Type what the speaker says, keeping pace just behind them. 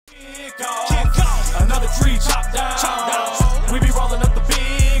tree, chop down. We be rolling up the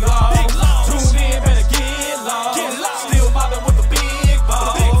big logs. Tune in, better get lost. Still mobbing with the big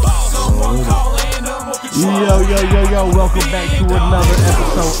balls. Someone calling up more control. Yo, welcome back to another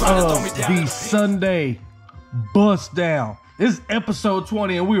episode of the Sunday Bussdown. This is episode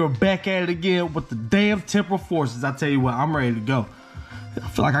 20 and we are back at it again with the damn Temporal forces. I tell you what, I'm ready to go. I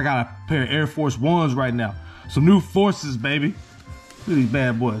feel like I got a pair of Air Force Ones right now. Some new forces, baby. Look at these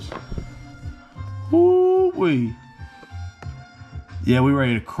bad boys. Woo-wee. Yeah, we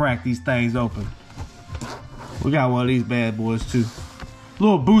ready to crack these things open. We got one of these bad boys too.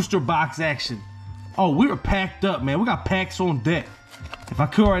 Little booster box action. Oh, we were packed up, man. We got packs on deck. If I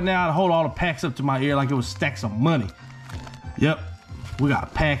could right now, I'd hold all the packs up to my ear like it was stacks of money. Yep, we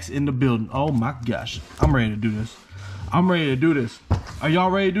got packs in the building. Oh my gosh, I'm ready to do this. I'm ready to do this. Are y'all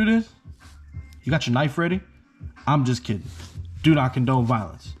ready to do this? You got your knife ready? I'm just kidding. Do not condone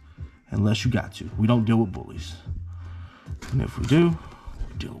violence unless you got to. We don't deal with bullies. And if we do,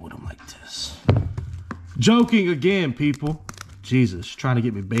 we deal with them like this. Joking again, people. Jesus, trying to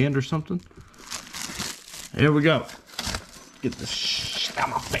get me banned or something? Here we go. Get this shit out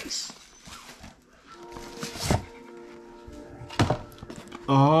of my face.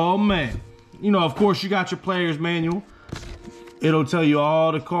 Oh man. You know, of course you got your player's manual. It'll tell you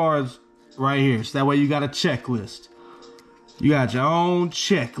all the cards right here. So that way you got a checklist. You got your own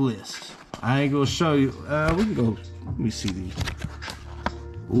checklist. I ain't gonna show you. We can go, let me see these.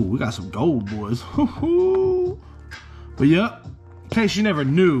 Ooh, we got some gold, boys. But yep, in case you never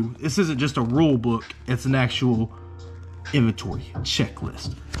knew, this isn't just a rule book. It's an actual inventory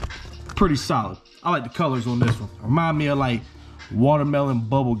checklist. Pretty solid. I like the colors on this one. Remind me of like watermelon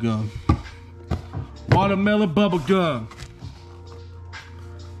bubble gum. Watermelon bubble gum.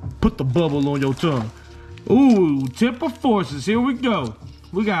 Put the bubble on your tongue. Ooh, Temporal forces. Here we go.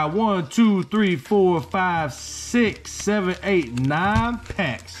 We got 1, 2, 3, 4, 5, 6, 7, 8, 9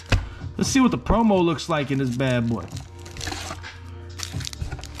 packs. Let's see what the promo looks like in this bad boy.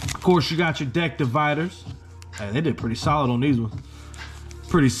 Of course, you got your deck dividers. Hey, they did pretty solid on these ones.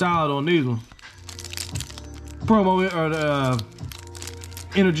 Pretty solid on these ones. Promo or the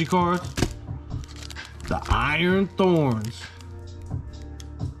energy cards. The Iron Thorns.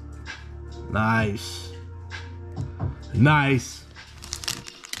 Nice. Nice.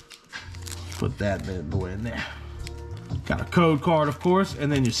 Put that bad boy in there. Got a code card, of course,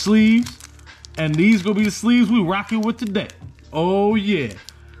 and then your sleeves. And these gonna be the sleeves we rocking with today. Oh yeah.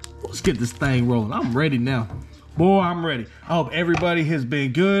 Let's get this thing rolling. I'm ready now. Boy, I'm ready. I hope everybody has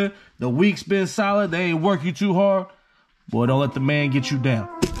been good. The week's been solid. They ain't work you too hard. Boy, don't let the man get you down.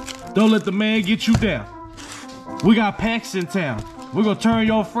 Don't let the man get you down. We got packs in town. We're gonna turn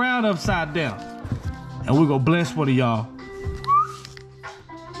your frown upside down. And we're gonna bless one of y'all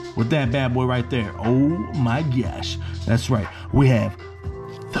with that bad boy right there. Oh my gosh. That's right. We have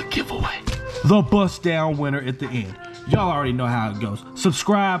the giveaway. The Bussdown winner at the end. Y'all already know how it goes.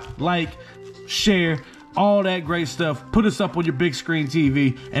 Subscribe, like, share, all that great stuff. Put us up on your big screen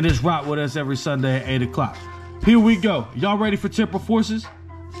TV and just rock with us every Sunday at 8 o'clock. Here we go. Y'all ready for Temporal forces?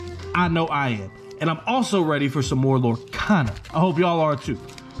 I know I am. And I'm also ready for some more Lorcana. I hope y'all are too.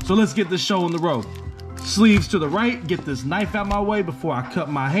 So let's get this show on the road. Sleeves to the right. Get this knife out my way before I cut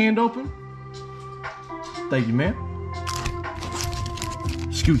my hand open. Thank you, man.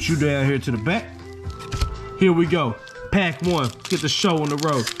 Scoot you down here to the back. Here we go. Pack 1. Get the show on the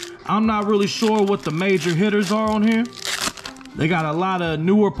road. I'm not really sure what the major hitters are on here. They got a lot of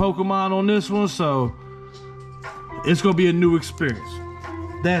newer Pokemon on this one, so it's gonna be a new experience.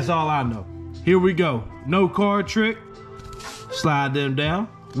 That's all I know. Here we go. No card trick. Slide them down.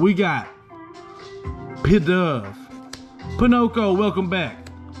 We got Pidove, Pinocchio, welcome back.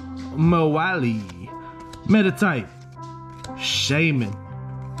 Mowali, Metatype, Shaman,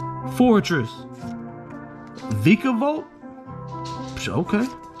 Fortress, Vikavolt. Okay.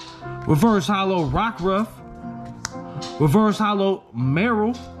 Reverse Hollow Rockruff, Reverse Hollow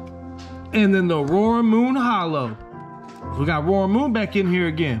Meryl, and then the Roaring Moon Hollow. We got Roaring Moon back in here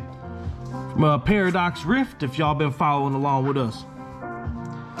again. From Paradox Rift, if y'all been following along with us.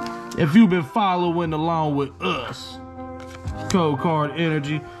 If you've been following along with us. Code card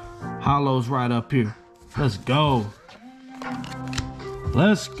energy. Hollow's right up here. Let's go.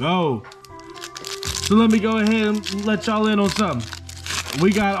 Let's go. So let me go ahead and let y'all in on something.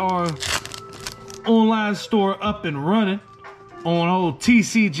 We got our online store up and running on old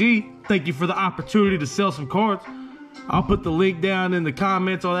TCG. Thank you for the opportunity to sell some cards. I'll put the link down in the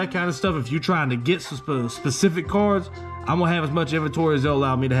comments, all that kind of stuff. If you're trying to get some specific cards, I'm gonna have as much inventory as they'll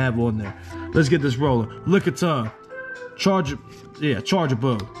allow me to have on there. Let's get this rolling. Lickitung, Charge a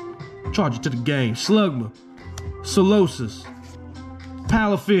Bug, Charge it to the game. Slugma. Solosis.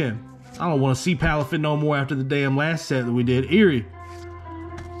 Palafin. I don't want to see Palafin no more after the damn last set that we did. Erie.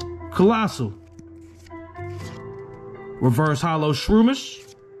 Colossal. Reverse Hollow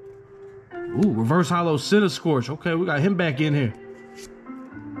Shroomish. Ooh, Reverse Hollow Cinescorch. Okay, we got him back in here.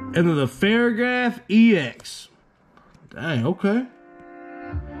 And then the Farragraph EX. Dang, okay.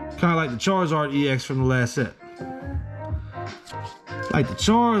 Kind of like the Charizard EX from the last set. Like the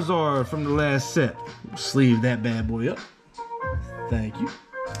Charizard from the last set. Sleeve that bad boy up. Thank you.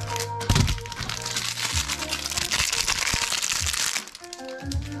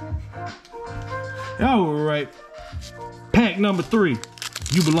 All right. Pack number 3.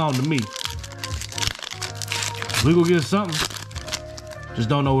 You belong to me. We gonna get something. Just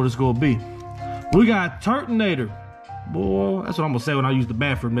don't know what it's gonna be. We got Turtonator. Boy, that's what I'm gonna say when I use the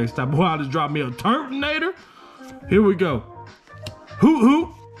bathroom next time. Boy, I'll just drop me a Turtonator. Here we go. Hoot Hoot.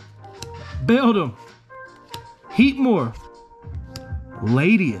 Beldum. Heatmore.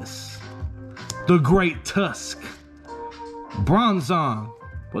 Ladius. The Great Tusk. Bronzong.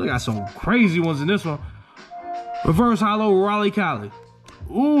 Well, they got some crazy ones in this one. Reverse Hollow Raleigh Collie.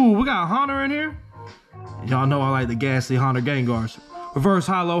 Ooh, we got Haunter in here. Y'all know I like the ghastly Haunter Gengars. Reverse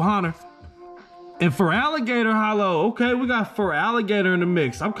Hollow Haunter. And for Alligator Hollow, okay, we got for Alligator in the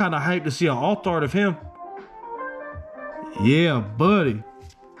mix. I'm kind of hyped to see an alt art of him. Yeah, buddy.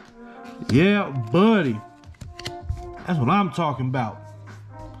 Yeah, buddy. That's what I'm talking about.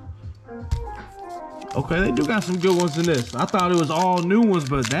 Okay, they do got some good ones in this. I thought it was all new ones,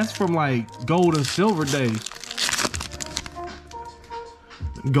 but that's from like Gold and Silver days.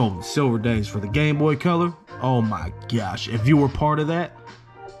 Gold and Silver days for the Game Boy Color. Oh my gosh! If you were part of that,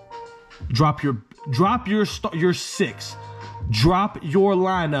 drop your 6. Drop your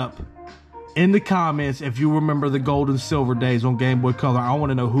lineup in the comments if you remember the Gold and Silver days on Game Boy Color. I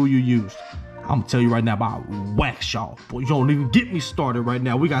want to know who you used. I'm gonna tell you right now about wax y'all. Boy, you don't even get me started right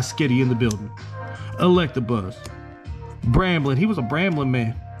now. We got Skitty in the building. Electabuzz. Bramblin. He was a Bramblin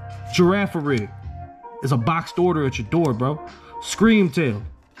man. Girafarig. It's a boxed order at your door, bro. Screamtail.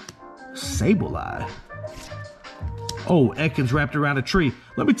 Sableye. Oh, Ekans wrapped around a tree.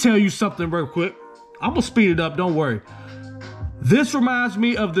 Let me tell you something real quick. I'm gonna speed it up, don't worry. This reminds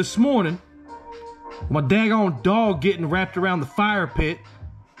me of this morning. My daggone dog getting wrapped around the fire pit.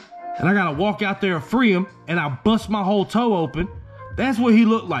 And I gotta walk out there and free him. And I bust my whole toe open. That's what he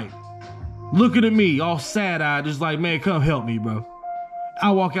looked like. Looking at me, all sad-eyed, just like, man, come help me, bro.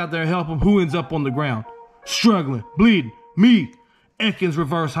 I walk out there and help him. Who ends up on the ground? Struggling, bleeding. Me. Ekans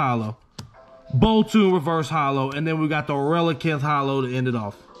Reverse Hollow. Boltoon Reverse Hollow. And then we got the Relicanth Hollow to end it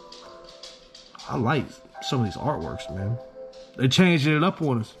off. I like some of these artworks, man. They're changing it up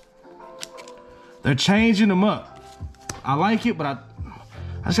on us. They're changing them up. I like it, but I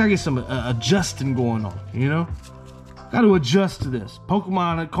just gotta get some adjusting going on, you know? Got to adjust to this.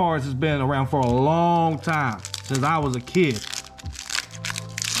 Pokemon cards has been around for a long time, since I was a kid.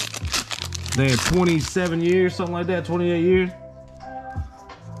 They had 27 years, something like that, 28 years.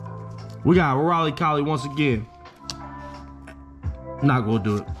 We got Raleigh Collie once again. Not gonna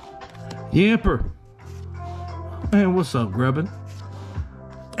do it. Yamper. Man, what's up, Grubbin?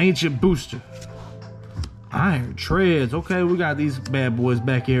 Ancient Booster. Iron Treads. Okay, we got these bad boys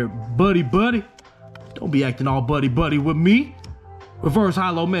back here. Buddy Buddy. Don't be acting all buddy buddy with me. Reverse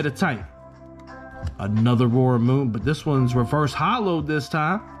Hollow Metatype. Another Roaring Moon, but this one's Reverse Hollow this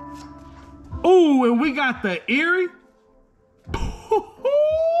time. Ooh, and we got the Erie.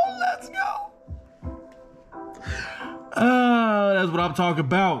 Let's go. That's what I'm talking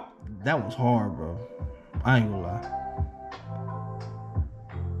about. That was hard, bro. I ain't gonna lie.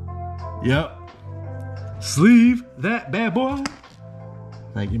 Yep. Sleeve that bad boy.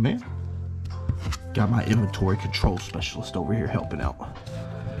 Thank you, man. Got my inventory control specialist over here helping out.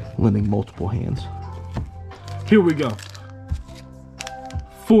 Lending multiple hands. Here we go.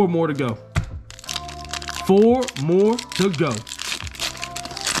 4 more to go. 4 more to go.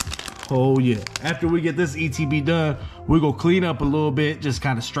 Oh yeah. After we get this ETB done, we're gonna clean up a little bit, just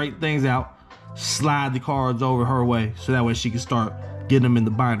kind of straighten things out, slide the cards over her way, so that way she can start getting them in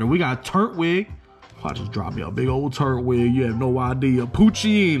the binder. We got Turtwig. I just dropped me a big old Turtwig. You have no idea.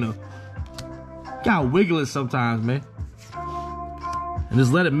 Poochyena. Gotta wiggle it sometimes, man. And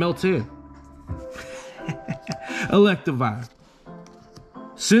just let it melt in. Electivire.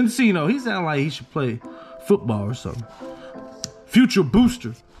 Cincino. He sounds like he should play football or something. Future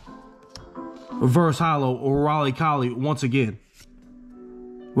Booster. Reverse Hollow or Raleigh Collie once again.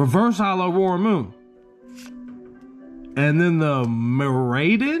 Reverse Hollow Roaring Moon. And then the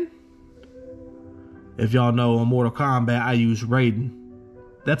Miraidon. If y'all know on Mortal Kombat, I use Raiden.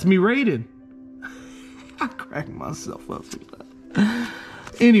 That's me rating. I cracked myself up.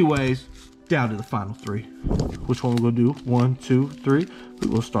 Anyways, down to the final 3. Which one we're gonna do? 1, 2, 3. We're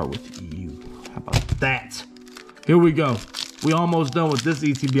gonna start with you. How about that? Here we go. We almost done with this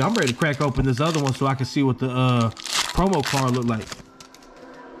ETB. I'm ready to crack open this other one so I can see what the promo card look like.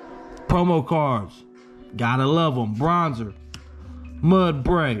 Promo cards. Gotta love them. Bronzer. Mud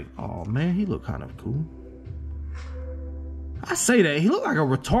Bray. Oh man, he look kind of cool. I say that. He look like a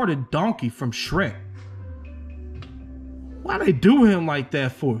retarded donkey from Shrek. Why they do him like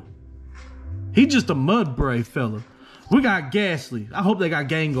that for? He just a Mud Bray fella. We got Ghastly. I hope they got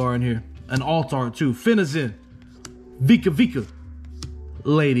Gengar in here. An Alt-Art too. Finizen. Vika.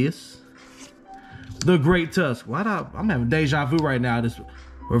 Ladius. The Great Tusk. I'm having deja vu right now. This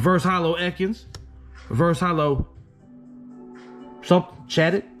Reverse Hollow Ekans. Reverse Hollow something.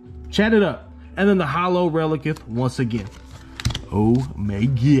 Chat it up. And then the Hollow Relicant once again. Oh my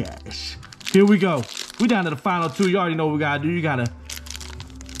gosh. Here we go. We down to the final 2. You already know what we gotta do. You gotta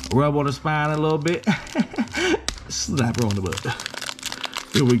rub on the spine a little bit. Slap her on the butt.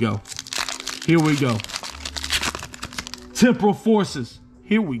 Here we go. Temporal Forces.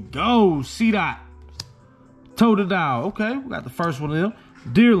 Here we go. C-Dot. Totodile. Okay, we got the first one of them.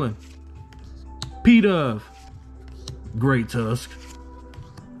 Deerland. P-Dove. Great Tusk.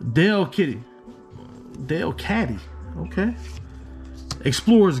 Dale Caddy. Okay.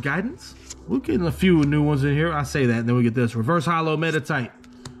 Explorer's Guidance. We're getting a few new ones in here. I say that, and then we get this. Reverse Hollow Meditite.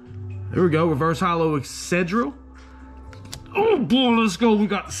 There we go. Reverse Hollow Excedril. Oh, boy, let's go. We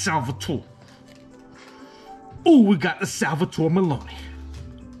got the Salvatore. Oh, we got the Salvatore Maloney.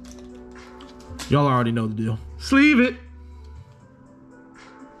 Y'all already know the deal. Sleeve it.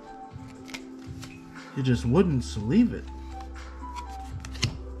 You just wouldn't sleeve it.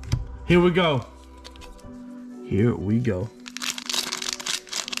 Here we go.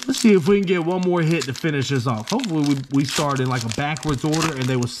 Let's see if we can get one more hit to finish this off. Hopefully we start in like a backwards order and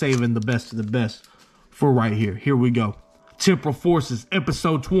they were saving the best of the best for right here. Here we go. Temporal Forces,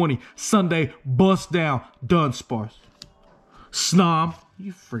 episode 20, Sunday, Bussdown, Dunsparce. Snom,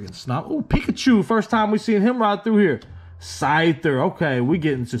 you freaking Snom. Oh, Pikachu, first time we seen him right through here. Scyther, okay, we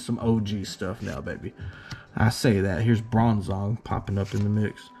get into some OG stuff now, baby. I say that. Here's Bronzong popping up in the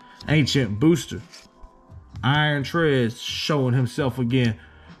mix. Ancient Booster. Iron Treads showing himself again.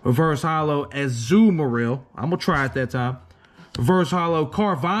 Reverse Hollow Azumarill. I'm going to try it that time. Reverse Hollow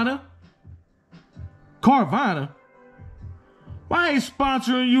Carvanha. Why ain't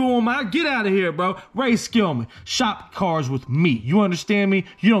sponsoring you on my... Get out of here, bro. Ray Skillman. Shop cards with me. You understand me?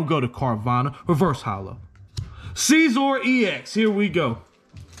 You don't go to Carvanha. Reverse Hollow. Caesar EX. Here we go.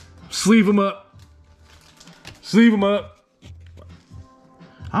 Sleeve him up.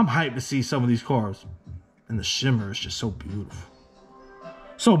 I'm hyped to see some of these cards. And the shimmer is just so beautiful.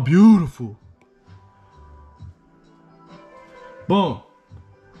 Boom.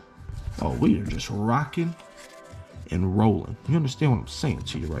 Oh, we are just rocking and rolling. You understand what I'm saying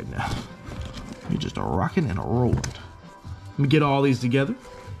to you right now? You're just a rocking and a rolling. Let me get all these together.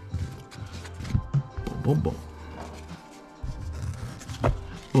 Boom, boom,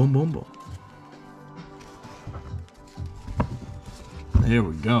 boom. Boom. There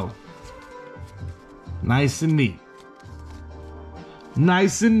we go. Nice and neat.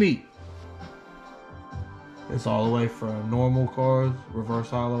 It's all the way from normal cards, reverse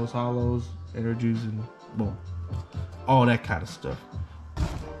hollows, energies, and boom. All that kind of stuff.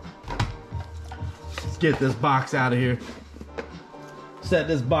 Let's get this box out of here. Set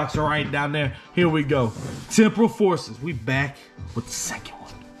this box right down there. Here we go. Temporal Forces. We back with the second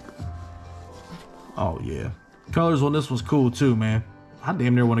one. Oh, yeah. Colors on this was cool, too, man. I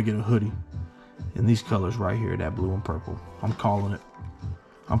damn near want to get a hoodie in these colors right here, that blue and purple. I'm calling it.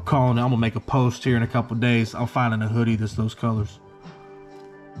 I'm going to make a post here in a couple days. I'm finding a hoodie that's those colors.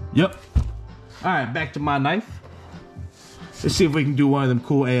 Yep. All right, back to my knife. Let's see if we can do one of them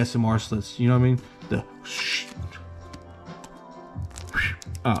cool ASMR slits. You know what I mean? The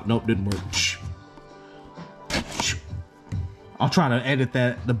oh, nope, didn't work. I'll try to edit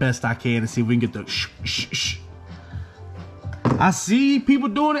that the best I can and see if we can get the I see people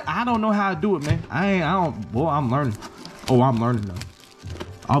doing it. I don't know how to do it, man. I'm learning. Oh, I'm learning though.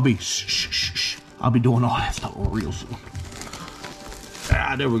 I'll be doing all that stuff real soon.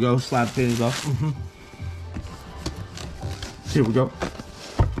 Ah, there we go. Slide the pennies off. Here we go.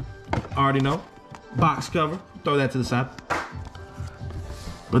 Already know. Box cover. Throw that to the side.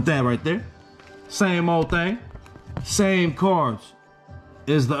 But that right there. Same old thing. Same cards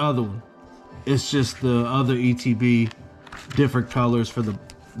as the other one. It's just the other ETB. Different colors for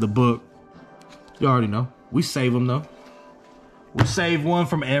the book. You already know. We save them though. We'll save one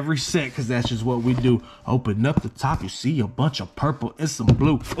from every set because that's just what we do. Open up the top, you see a bunch of purple and some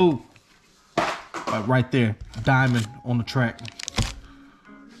blue. Ooh. Right there, diamond on the track.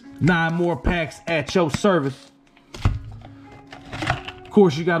 9 more packs at your service. Of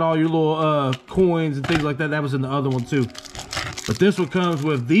course, you got all your little coins and things like that. That was in the other one too. But this one comes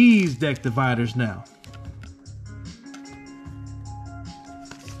with these deck dividers now.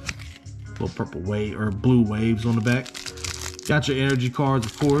 Little purple wave or blue waves on the back. Got your energy cards,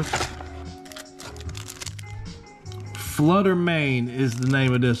 of course. Flutter Main is the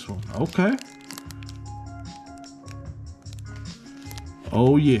name of this one. Okay.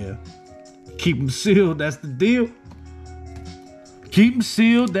 Oh yeah. Keep them sealed, that's the deal. Keep them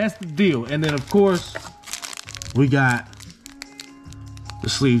sealed, that's the deal. And then of course, we got the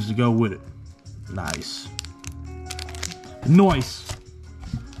sleeves to go with it. Nice. Nice.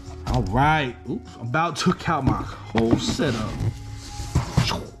 All right. Oops, I'm about to took out my whole setup.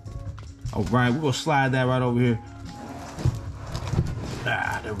 All right, we're gonna slide that right over here.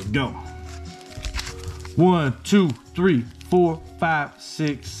 Ah, there we go. 1, 2, 3, 4, 5,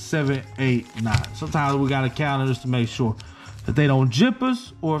 6, 7, 8, 9. Sometimes we gotta count it just to make sure that they don't jip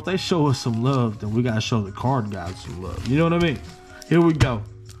us, or if they show us some love, then we gotta show the card guys some love. You know what I mean? Here we go.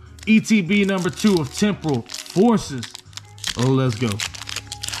 ETB number 2 of Temporal Forces. Oh, let's go.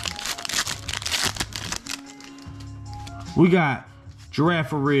 We got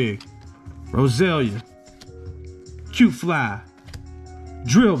Giraffe Rig, Roselia, Cute Fly,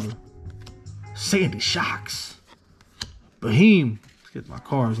 Driller, Sandy Shocks, Beheem. Let's get my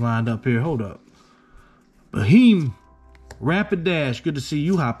cards lined up here. Hold up. Beheem, Rapid Dash. Good to see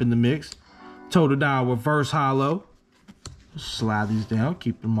you hop in the mix. Total Dial Reverse Hollow. Slide these down.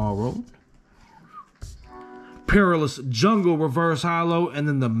 Keep them all rolling. Perilous Jungle Reverse Hollow. And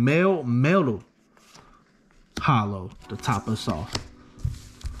then the Male Metal Hollow to top us off.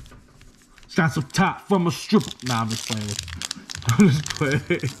 It's got some top from a stripper. Nah, I'm just playing. I'm just playing.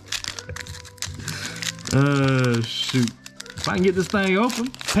 Shoot. If I can get this thing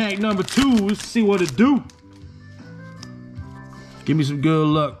open. Pack number 2. Let's see what it do. Give me some good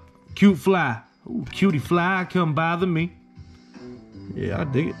luck. Cute Fly. Ooh, Cutie Fly, come bother me. Yeah, I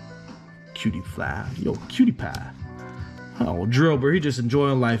dig it. Cutie Fly. Yo, Cutie Pie. Oh, Drillbur, he just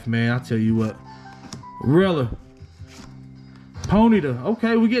enjoying life, man. I'll tell you what. Rilla. Ponyta.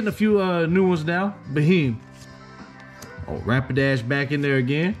 Okay, we're getting a few new ones now. Beheem. Oh, Rapidash back in there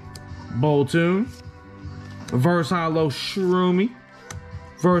again. Boltoon. Reverse Hollow Shroomy.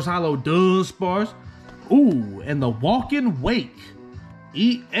 Reverse Hollow Dunsparce. Ooh, and the Walking Wake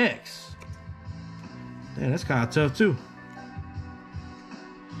EX. Damn, that's kind of tough too.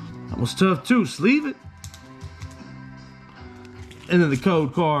 That was tough too. Sleeve it. And then the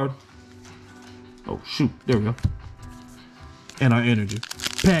code card. Oh, shoot. There we go. And our energy.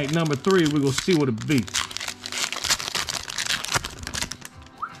 Pack number 3. We're going to see what it be.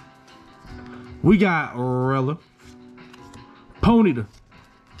 We got Rella. Ponyta.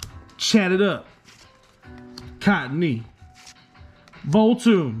 Chat It Up. Cottony.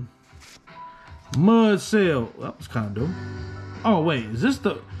 Voltoon. Mud Sail. That was kind of dope. Oh, wait. Is this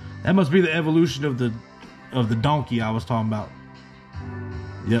the... That must be the evolution of the donkey I was talking about.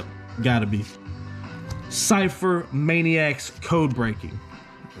 Yep. Gotta be. Cypher Maniacs Code Breaking.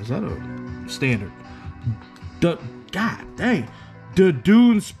 Is that a standard? God dang. The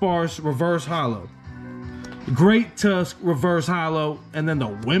Dunsparce Reverse Hollow. Great Tusk Reverse Hollow. And then the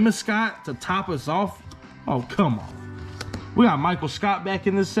Whimsicott to top us off. Oh, come on. We got Michael Scott back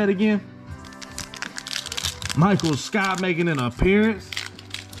in this set again. Michael Scott making an appearance.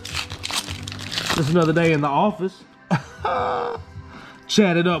 Just another day in the office.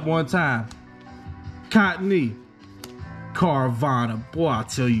 Chat It Up one time. Cottony. Carvana. Boy, I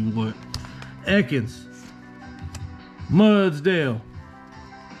tell you what. Ekans. Mudsdale.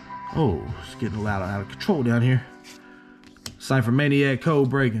 Oh, it's getting a lot out of control down here. Cypher Maniac Code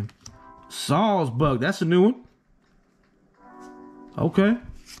Breaking. Saul's Bug. That's a new one. Okay. A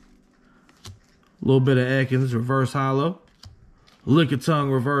little bit of Ekans Reverse Hollow.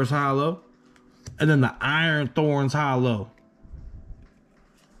 Lickitung Reverse Hollow. And then the Iron Thorns Hollow.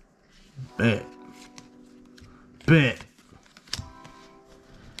 Bet.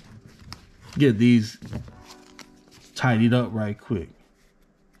 Get these tidied up right quick.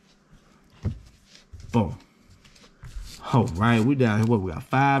 Boom. All right, we down here. What, we got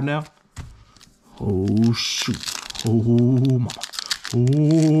 5 now? Oh, shoot. Oh, mama.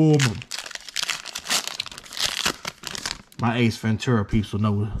 Oh, mama. My Ace Ventura peeps will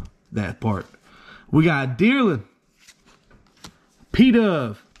know that part. We got Deerlin.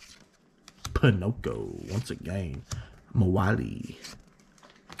 P-Dove. Pinocchio once again. Mawali.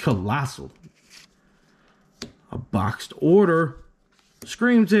 Colossal. A boxed order.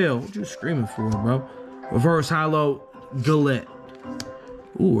 Screamtail. What you screaming for, bro? Reverse hollow Galette.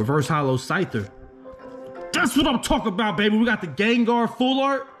 Ooh, reverse hollow Scyther. That's what I'm talking about, baby. We got the Gengar full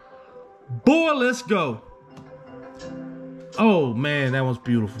art. Boy, let's go. Oh, man, that one's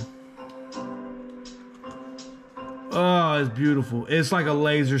beautiful. Oh, it's beautiful. It's like a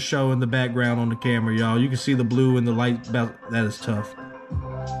laser show in the background on the camera, y'all. You can see the blue and the light. That is tough.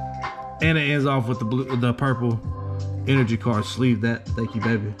 And it ends off with the purple energy card sleeve. That, thank you,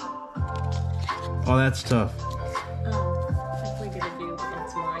 baby. Oh, that's tough. If we get a dupe,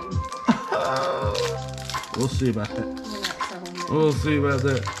 it's mine. We'll see about that. We'll see about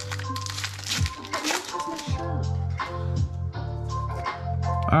that.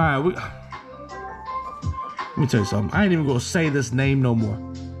 All right, let me tell you something. I ain't even gonna say this name no more.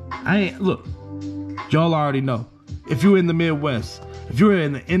 Look, y'all already know. If you're in the Midwest, if you're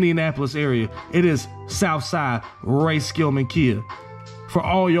in the Indianapolis area, it is Southside Ray Skillman Kia. For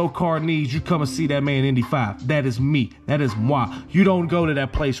all your car needs, you come and see that man Indy 5. That is me. That is moi. You don't go to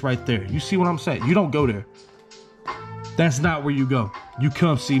that place right there. You see what I'm saying? You don't go there. That's not where you go. You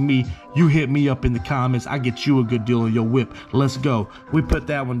come see me. You hit me up in the comments. I get you a good deal on your whip. Let's go. We put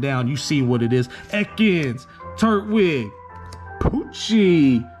that one down. You see what it is. Ekans, Turtwig,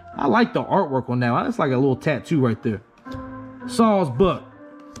 Poochie. I like the artwork on that one. That's like a little tattoo right there. Saw's Buck.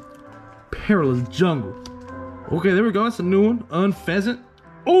 Perilous Jungle. Okay, there we go. That's a new one. Unpheasant.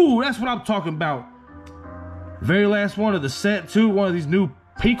 Oh, that's what I'm talking about. Very last one of the set too. One of these new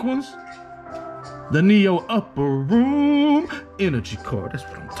pink ones. The Neo Upper Room energy card. That's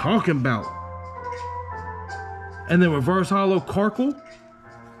what I'm talking about. And then reverse hollow Carkle.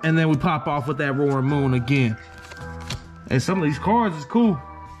 And then we pop off with that Roaring Moon again. Hey, some of these cards is cool.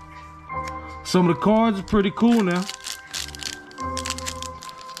 Some of the cards are pretty cool now.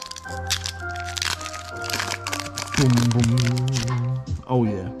 Boom, boom. Oh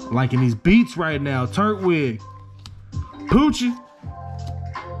yeah, liking these beats right now. Turtwig, Poochie,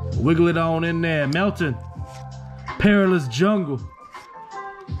 wiggle it on in there. Melton, Perilous Jungle,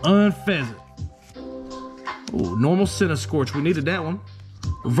 Unpheasant. Oh, normal Center Scorch. We needed that one.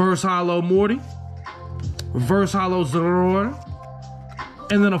 Reverse hollow Morty, reverse hollow Zoroark,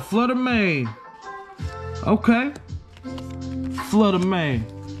 and then a Flutter Mane. Okay, Flutter Mane.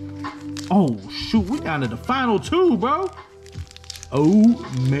 Oh shoot, we down to the final two, bro. Oh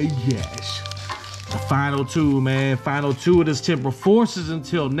my gosh. The final two, man. Final two of this Temporal Forces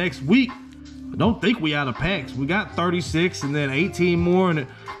until next week. I don't think we out of packs. We got 36 and then 18 more. And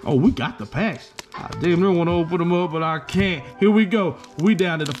oh, we got the packs. I damn near want to open them up, but I can't. Here we go. We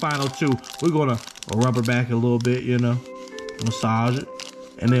down to the final two. We're going to rubber back a little bit, you know. Massage it.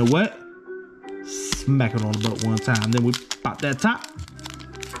 And then what? Smack it on the butt one time. Then we pop that top.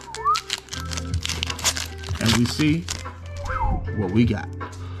 And we see what we got.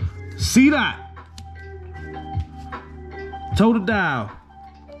 C-Dot. Totodile.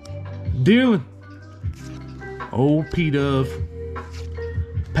 Deerlin. Old P-Dove.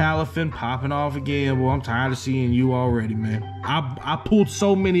 Palafin popping off again. Boy, I'm tired of seeing you already, man. I pulled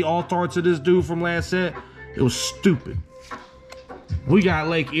so many alt-arts of this dude from last set. It was stupid. We got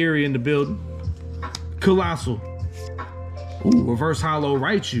Lake Erie in the building. Colossal. Ooh, reverse hollow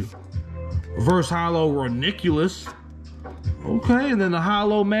Raichu. Reverse hollow Roniculus. Okay, and then the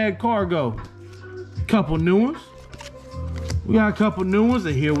hollow Mad Cargo. Couple new ones. We got a couple new ones,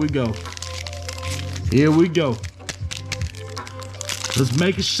 and here we go. Here we go. Let's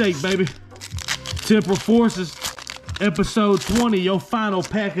make it shake, baby. Temporal Forces, episode 20, your final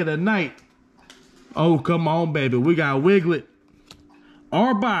pack of the night. Oh, come on, baby. We got Wiglet.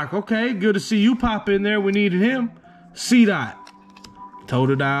 Arbok, okay, good to see you pop in there. We needed him. C-Dot.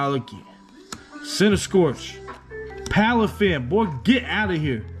 Totodile again. Center Scorch. Palafin, boy, get out of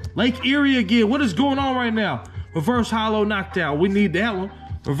here. Lake Erie again. What is going on right now? Reverse hollow Knockdown. We need that one.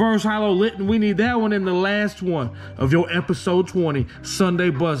 Reverse hollow Litten. We need that one. And the last one of your episode 20 Sunday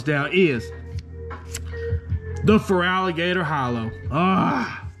Bussdown is the Feraligatr hollow.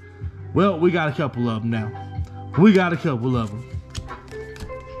 Well, we got a couple of them now. We got a couple of them.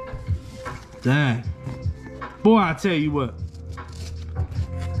 Dang. Boy, I tell you what.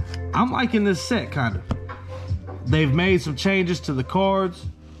 I'm liking this set, kind of. They've made some changes to the cards.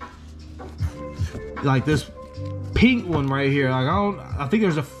 Like this pink one right here. Like I think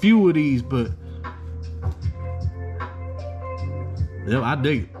there's a few of these, but yeah, I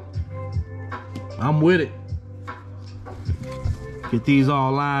dig it. I'm with it. Get these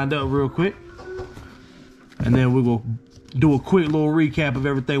all lined up real quick. And then we're gonna do a quick little recap of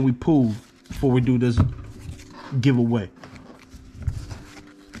everything we pulled before we do this giveaway.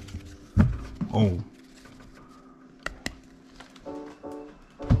 Oh.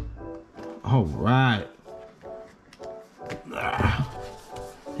 All right.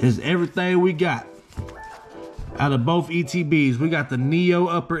 Here's everything we got. Out of both ETBs, we got the Neo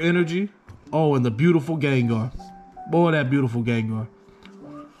Upper Energy. Oh, and the beautiful Gengar. Boy, that beautiful Gengar.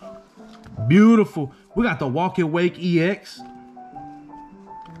 Beautiful. We got the Walk and Wake EX.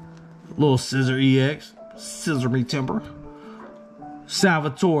 Little Scissor EX. Scissor me timber.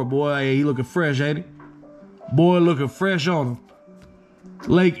 Salvatore, boy, he looking fresh, ain't he? Boy, looking fresh on him.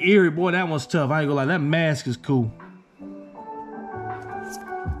 Lake Erie, boy, that one's tough. I ain't gonna lie, that mask is cool.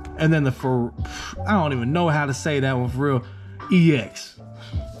 And then I don't even know how to say that one for real. EX.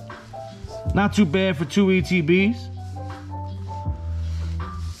 Not too bad for 2 ETBs.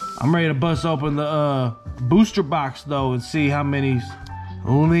 I'm ready to bust open the booster box though and see how many's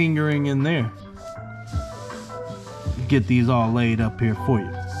lingering in there. Get these all laid up here for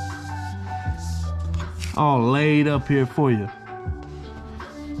you. All laid up here for you.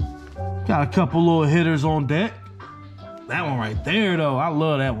 Got a couple little hitters on deck. That one right there though, I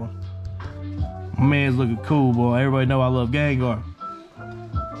love that one. My man's looking cool, boy. Everybody know I love Gengar.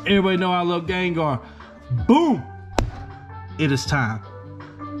 Everybody know I love Gengar. Boom! It is time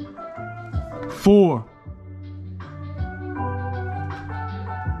for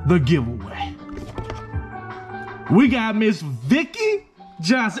the giveaway. We got Miss Vicky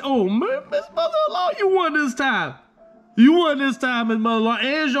Johnson. Oh man, Miss Mother-in-law, you won this time. You won this time, Miss Mother-in-law. And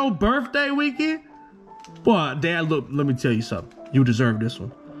it's your birthday weekend. Boy, Dad, look, let me tell you something. You deserve this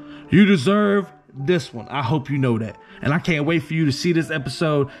one. You deserve this one. I hope you know that. And I can't wait for you to see this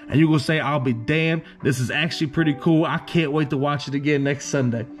episode and you're gonna say, I'll be damned, this is actually pretty cool. I can't wait to watch it again next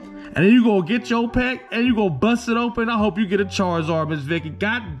Sunday. And then you gonna get your pack and you gonna bust it open. I hope you get a Charizard, Miss Vicky.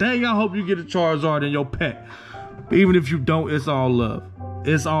 God dang, I hope you get a Charizard in your pack. Even if you don't, it's all love.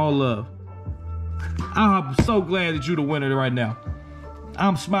 It's all love. I'm so glad that you're the winner right now.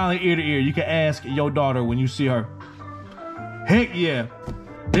 I'm smiling ear to ear. You can ask your daughter when you see her. Heck yeah.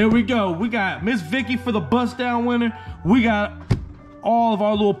 There we go. We got Miss Vicky for the Bussdown winner. We got all of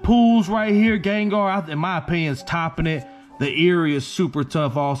our little pools right here. Gengar, in my opinion, is topping it. The Erie is super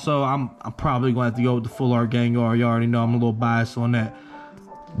tough also. I'm probably going to have to go with the full art Gengar. You already know I'm a little biased on that.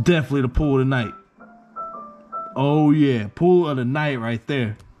 Definitely the pool of the night. Oh yeah, pool of the night right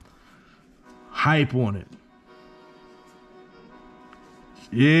there. Hype on it.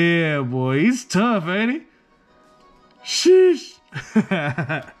 Yeah, boy, he's tough, ain't he? Sheesh.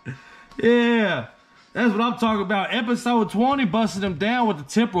 Yeah, that's what I'm talking about. Episode 20, busting them down with the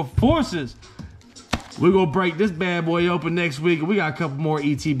temporal forces. We're gonna break this bad boy open next week. We got a couple more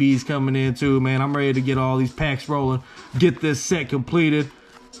ETBs coming in too, man. I'm ready to get all these packs rolling, get this set completed.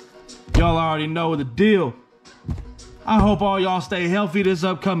 Y'all already know the deal. I hope all y'all stay healthy this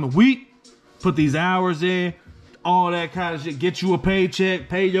upcoming week. Put these hours in, all that kind of shit. Get you a paycheck,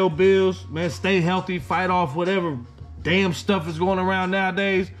 pay your bills, man. Stay healthy, fight off whatever damn stuff is going around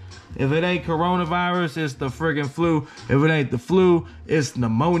nowadays. If it ain't coronavirus, it's the friggin' flu. If it ain't the flu, it's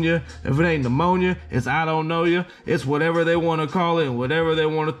pneumonia. If it ain't pneumonia, it's I don't know you. It's whatever they want to call it and whatever they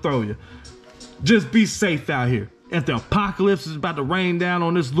want to throw you. Just be safe out here. If the apocalypse is about to rain down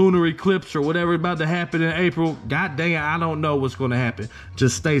on this lunar eclipse or whatever is about to happen in April, god dang it, I don't know what's going to happen.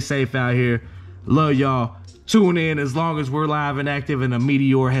 Just stay safe out here. Love y'all. Tune in as long as we're live and active and a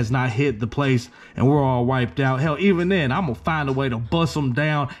meteor has not hit the place and we're all wiped out. Hell, even then, I'm going to find a way to bust them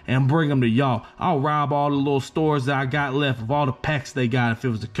down and bring them to y'all. I'll rob all the little stores that I got left of all the packs they got if it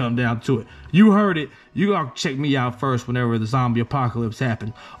was to come down to it. You heard it. You got to check me out first whenever the zombie apocalypse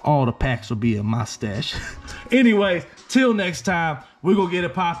happens. All the packs will be in my stash. Anyways, till next time, we're going to get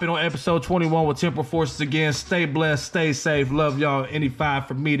it popping on episode 21 with Temporal Forces again. Stay blessed. Stay safe. Love y'all. Any 5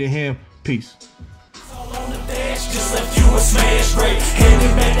 from me to him. Peace. On the dash, just left you a smash break.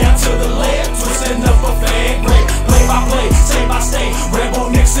 Heading back down to the lab, twisting up